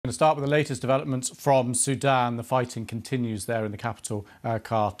to start with the latest developments from Sudan. The fighting continues there in the capital,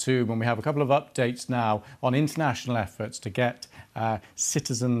 Khartoum, and we have a couple of updates now on international efforts to get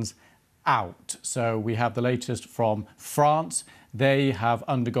citizens out. So we have the latest from France. They have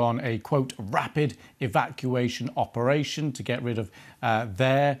undergone a, quote, rapid evacuation operation to get rid of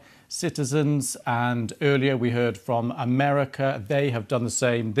their citizens. And earlier we heard from America. They have done the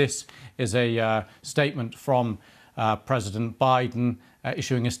same. This is a statement from President Biden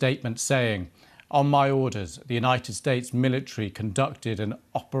issuing a statement saying, "On my orders, the United States military conducted an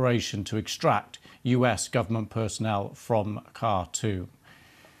operation to extract US government personnel from Khartoum."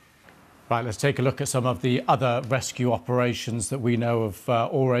 Right, let's take a look at some of the other rescue operations that we know have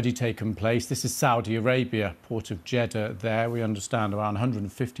already taken place. This is Saudi Arabia, port of Jeddah there. We understand around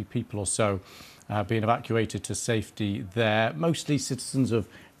 150 people or so being evacuated to safety there, mostly citizens of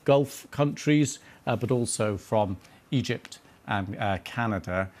Gulf countries, but also from Egypt and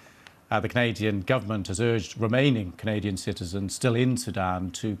Canada. The Canadian government has urged remaining Canadian citizens still in Sudan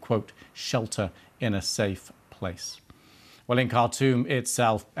to, quote, shelter in a safe place. Well, in Khartoum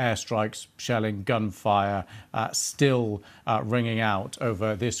itself, airstrikes, shelling, gunfire still ringing out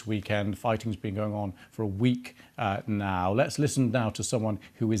over this weekend. Fighting's been going on for a week now. Let's listen now to someone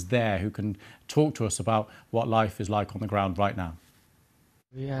who is there, who can talk to us about what life is like on the ground right now.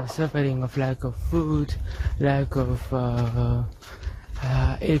 We are suffering of lack of food, lack of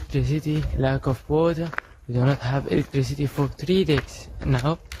electricity, lack of water. We do not have electricity for 3 days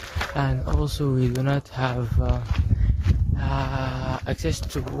now, and also we do not have access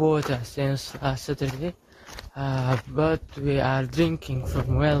to water since last Saturday, but we are drinking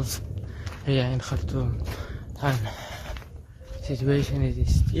from wells here in Khartoum, and situation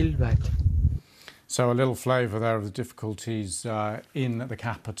is still bad. So a little flavour there of the difficulties in the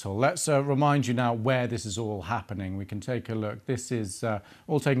capital. Let's remind you now where this is all happening. We can take a look. This is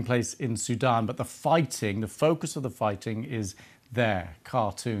all taking place in Sudan, but the fighting, the focus of the fighting is there,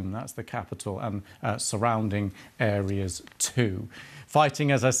 Khartoum. That's the capital, and surrounding areas too.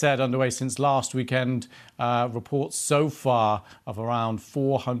 Fighting, as I said, underway since last weekend. Reports so far of around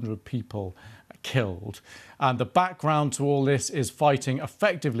 400 people killed. And the background to all this is fighting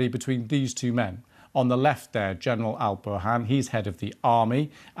effectively between these two men. On the left there, General Al-Burhan, he's head of the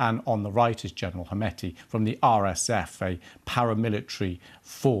army, and on the right is General Hameti from the RSF, a paramilitary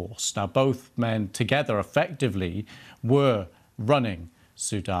force. Now, both men together effectively were running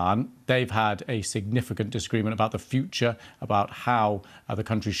Sudan. They've had a significant disagreement about the future, about how the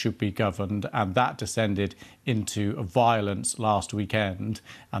country should be governed, and that descended into violence last weekend,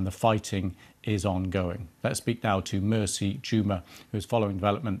 and the fighting is ongoing. Let's speak now to Mercy Juma, who's following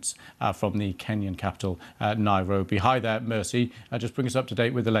developments from the Kenyan capital, Nairobi. Hi there, Mercy. Just bring us up to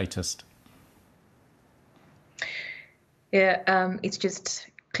date with the latest. Yeah, it's just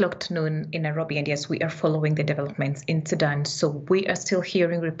clocked noon in Nairobi, and yes, we are following the developments in Sudan. So we are still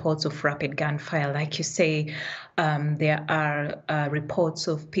hearing reports of rapid gunfire. Like you say, there are reports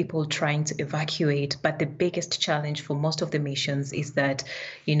of people trying to evacuate, but the biggest challenge for most of the missions is that,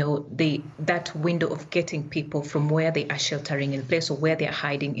 you know, that window of getting people from where they are sheltering in place or where they are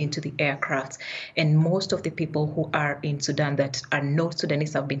hiding into the aircraft. And most of the people who are in Sudan that are not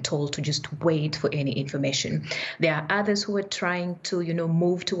Sudanese have been told to just wait for any information. There are others who are trying to, you know,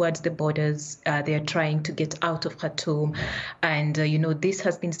 move towards the borders. They are trying to get out of Khartoum. And, you know, this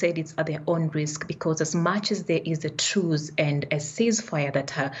has been said it's at their own risk, because as much as there is a truce and a ceasefire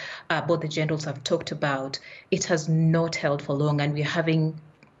that both the generals have talked about, it has not held for long. And we're having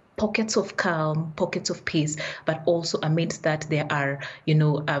pockets of calm, pockets of peace, but also amidst that there are, you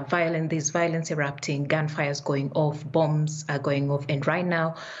know, there's violence erupting, gunfires going off, bombs are going off. And right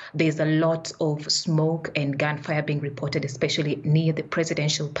now there's a lot of smoke and gunfire being reported, especially near the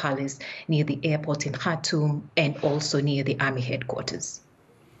presidential palace, near the airport in Khartoum, and also near the army headquarters.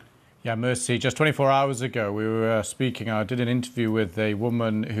 Yeah, Mercy, just 24 hours ago, we were speaking. I did an interview with a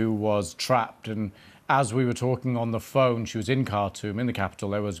woman who was trapped, and as we were talking on the phone, she was in Khartoum, in the capital.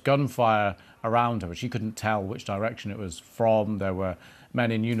 There was gunfire around her, but she couldn't tell which direction it was from. There were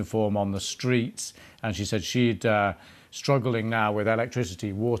men in uniform on the streets, and she said she'd struggling now with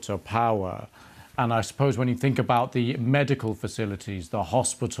electricity, water, power. And I suppose when you think about the medical facilities, the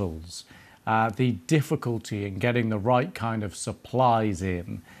hospitals, the difficulty in getting the right kind of supplies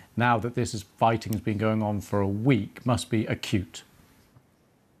in, now that fighting has been going on for a week, must be acute.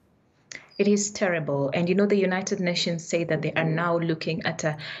 It is terrible. And, you know, the United Nations say that they are now looking at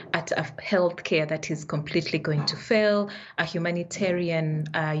a healthcare that is completely going to fail, a humanitarian,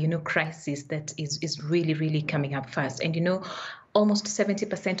 crisis that is really, really coming up fast. And, you know, almost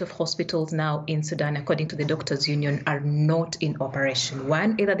 70% of hospitals now in Sudan, according to the Doctors Union, are not in operation.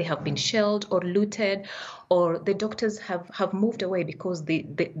 One, either they have been shelled or looted, or the doctors have moved away because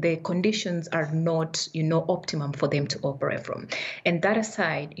the conditions are not, optimum for them to operate from. And that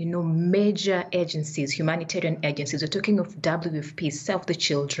aside, major agencies, humanitarian agencies, we're talking of WFP, Save the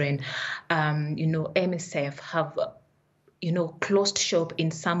Children, MSF have closed shop in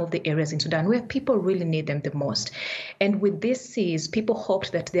some of the areas in Sudan where people really need them the most. And with this siege, people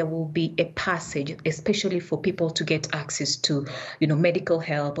hoped that there will be a passage, especially for people to get access to, medical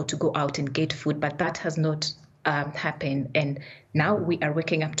help or to go out and get food, but that has not happened. And now we are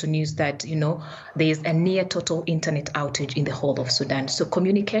waking up to news that, there is a near total internet outage in the whole of Sudan. So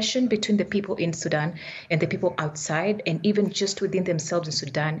communication between the people in Sudan and the people outside, and even just within themselves in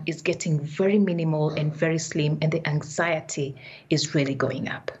Sudan, is getting very minimal and very slim, and the anxiety is really going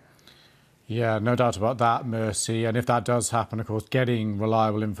up. Yeah, no doubt about that, Mercy. And if that does happen, of course, getting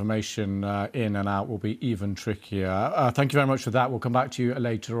reliable information in and out will be even trickier. Thank you very much for that. We'll come back to you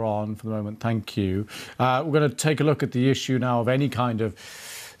later on. For the moment, thank you. We're going to take a look at the issue now of any kind of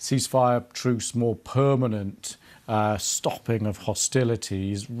ceasefire, truce, more permanent stopping of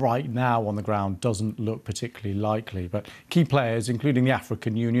hostilities. Right now on the ground doesn't look particularly likely, but key players, including the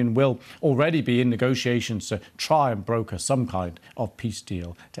African Union, will already be in negotiations to try and broker some kind of peace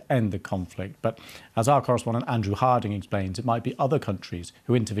deal to end the conflict. But as our correspondent Andrew Harding explains, it might be other countries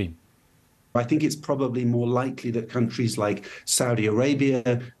who intervene. I think it's probably more likely that countries like Saudi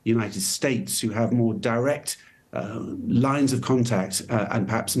Arabia, United States, who have more direct lines of contact and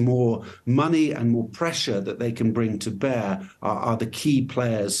perhaps more money and more pressure that they can bring to bear are the key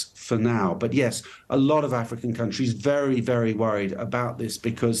players for now. But yes, a lot of African countries very, very worried about this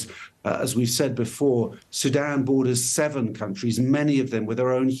because, as we've said before, Sudan borders 7 countries, many of them with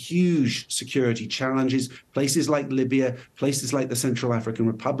their own huge security challenges, places like Libya, places like the Central African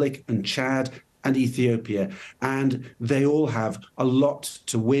Republic and Chad and Ethiopia, and they all have a lot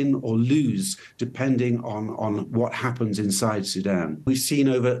to win or lose depending on what happens inside Sudan. We've seen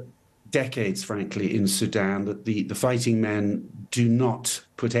over decades, frankly, in Sudan that the fighting men do not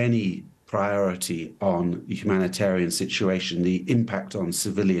put any priority on the humanitarian situation, the impact on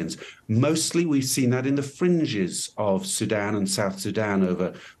civilians. Mostly we've seen that in the fringes of Sudan and South Sudan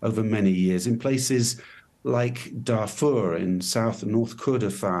over many years, in places like Darfur in South and North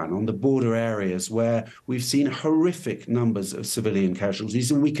Kordofan, on the border areas where we've seen horrific numbers of civilian casualties,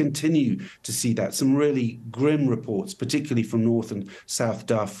 and we continue to see that. Some really grim reports, particularly from North and South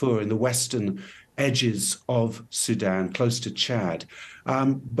Darfur in the western edges of Sudan, close to Chad.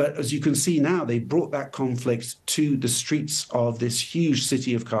 But as you can see now, they brought that conflict to the streets of this huge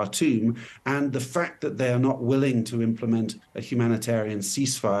city of Khartoum, and the fact that they are not willing to implement a humanitarian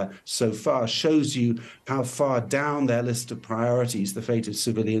ceasefire so far shows you how far down their list of priorities the fate of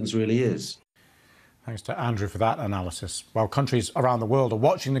civilians really is. Thanks to Andrew for that analysis. Well, countries around the world are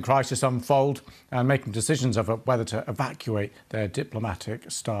watching the crisis unfold and making decisions of whether to evacuate their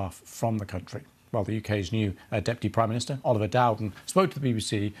diplomatic staff from the country. Well, the UK's new Deputy Prime Minister, Oliver Dowden, spoke to the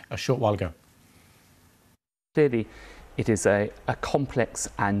BBC a short while ago. Clearly, it is a complex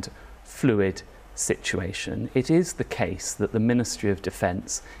and fluid situation. It is the case that the Ministry of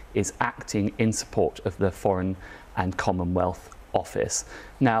Defence is acting in support of the Foreign and Commonwealth Office.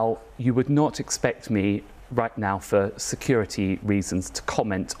 Now, you would not expect me right now, for security reasons, to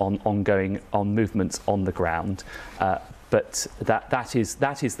comment on movements on the ground. But that is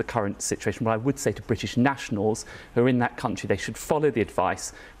the current situation. What I would say to British nationals who are in that country, they should follow the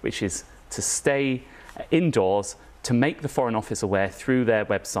advice, which is to stay indoors, to make the Foreign Office aware through their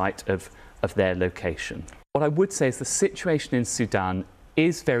website of their location. What I would say is the situation in Sudan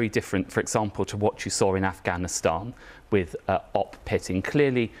is very different, for example, to what you saw in Afghanistan with op pitting.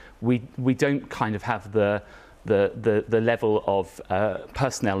 Clearly, we don't kind of have the level of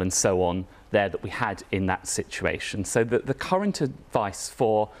personnel and so on there that we had in that situation. So the current advice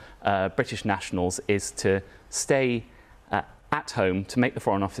for British nationals is to stay at home, to make the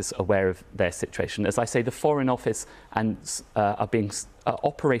Foreign Office aware of their situation. As I say, the Foreign Office are being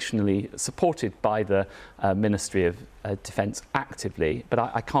operationally supported by the Ministry of Defence actively, but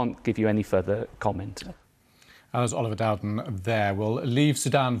I can't give you any further comment. As Oliver Dowden there. We'll leave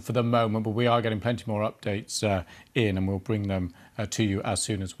Sudan for the moment, but we are getting plenty more updates in, and we'll bring them to you as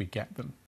soon as we get them.